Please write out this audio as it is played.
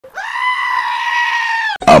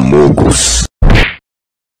Camugos.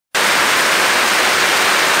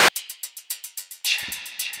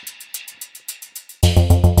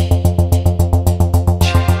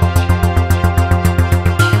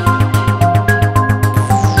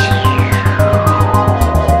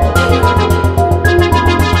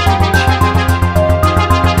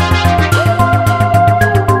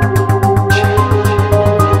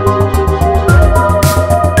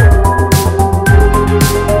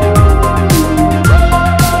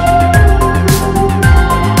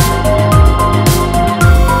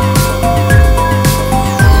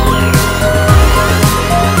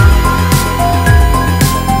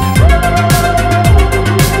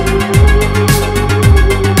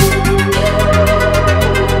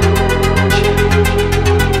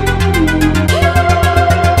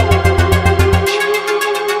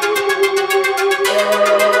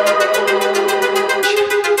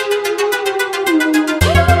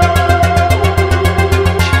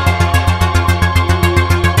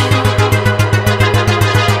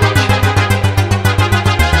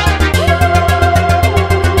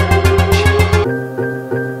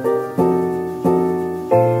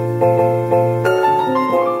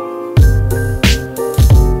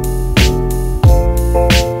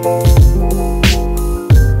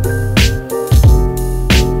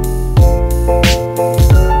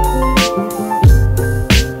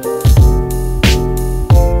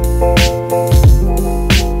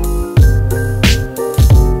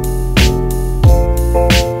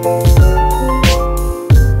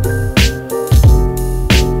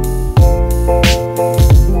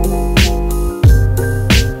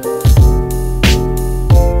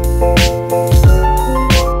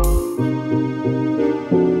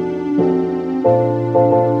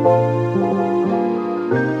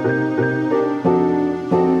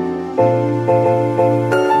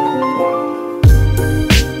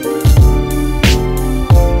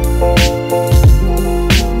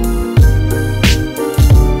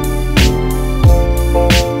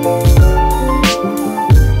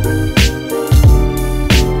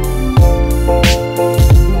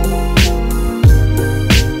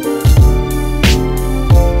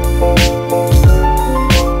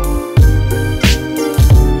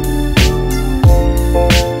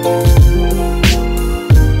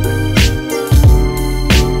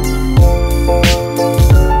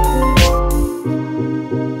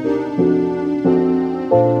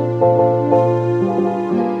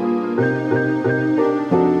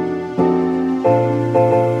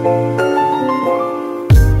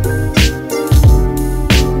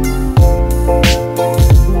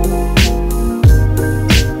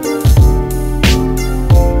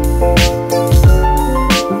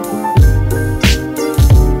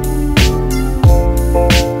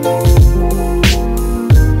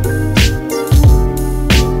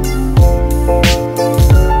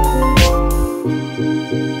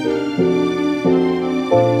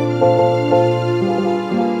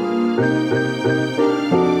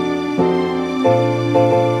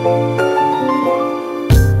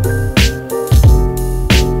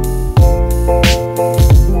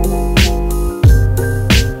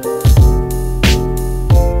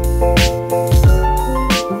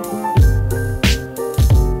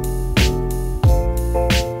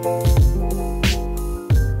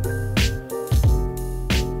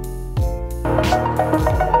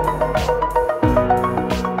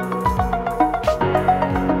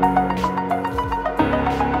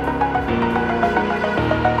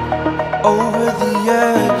 Over the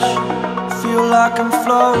edge, feel like I'm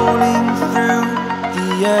floating through the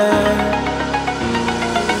air.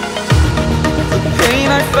 The pain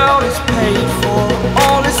I felt is paid for,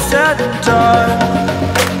 all is said and done.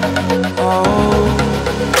 Oh,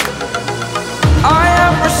 I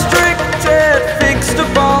am restricted, fixed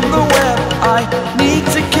upon the web. I need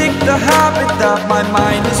to kick the habit that my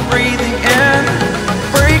mind is breathing in.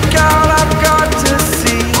 Break out, I've got to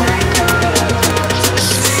see.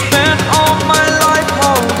 Spent all my life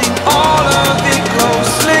holding all of it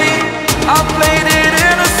closely. I played it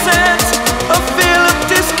innocent, a feel of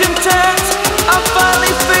discontent. I'm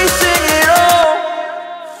finally facing it all,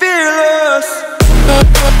 fearless.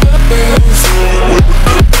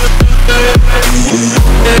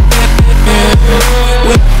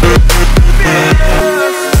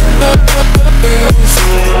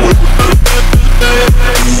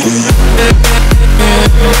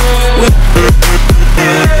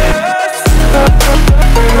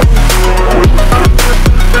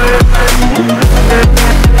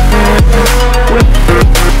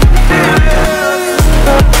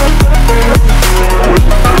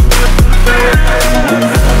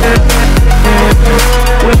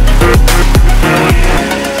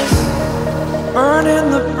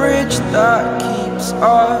 burning the bridge that keeps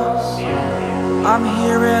us. I'm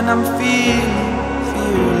here and I'm feeling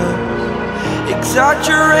fearless.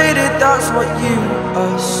 Exaggerated, that's what you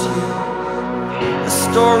assume. The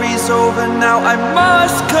story's over now, I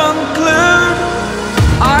must conclude.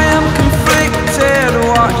 I am conflicted,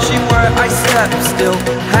 watching where I step still,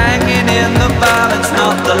 hanging in the balance.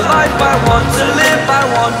 Not the life I want to live, I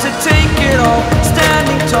want to take it all.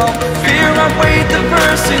 Standing tall, fear I've weighed the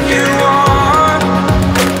person you are.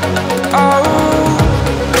 Oh,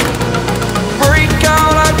 break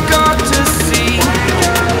out, I've got to see.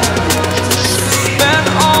 Spent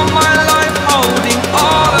all my life holding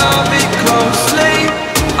all of it closely.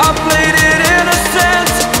 I played it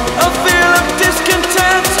innocent, a feel of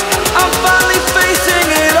discontent. I'm finally facing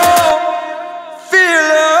it all,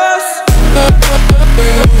 fearless.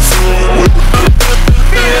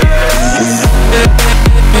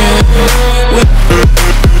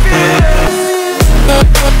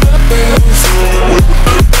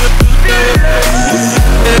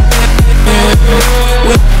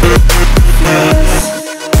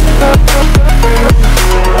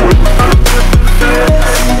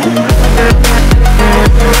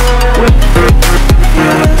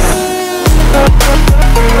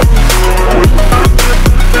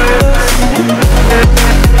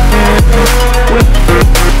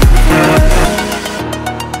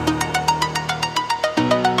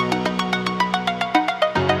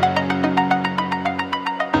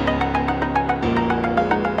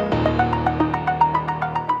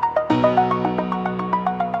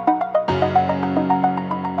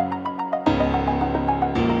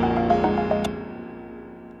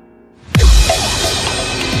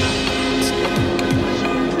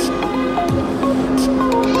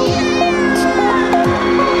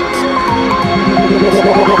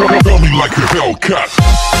 Tell me like a Hellcat.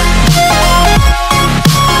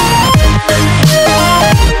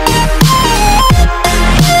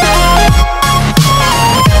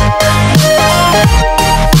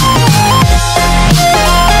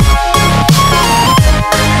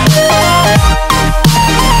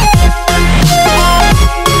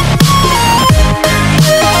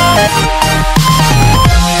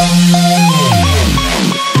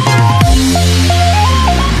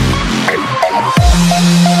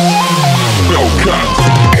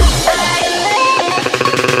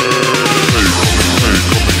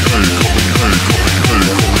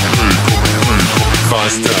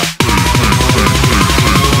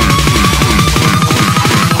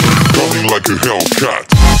 Running like a Hellcat.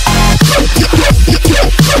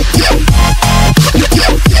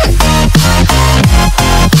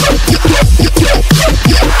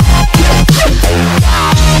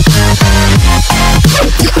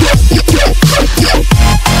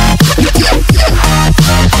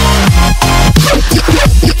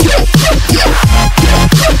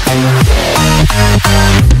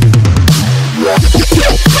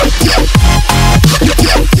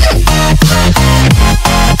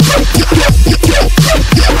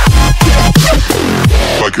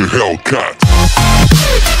 Like a Hellcat.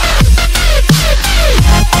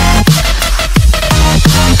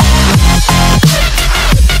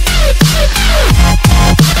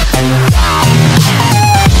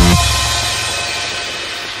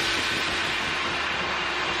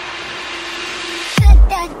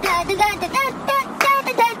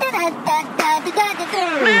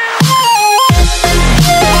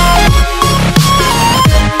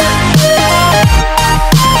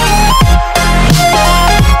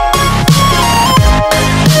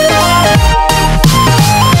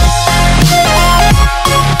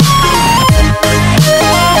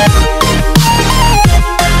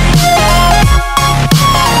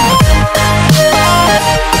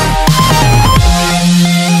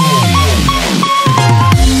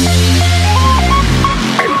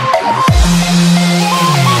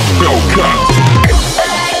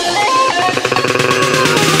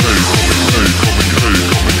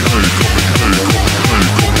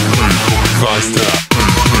 Faster.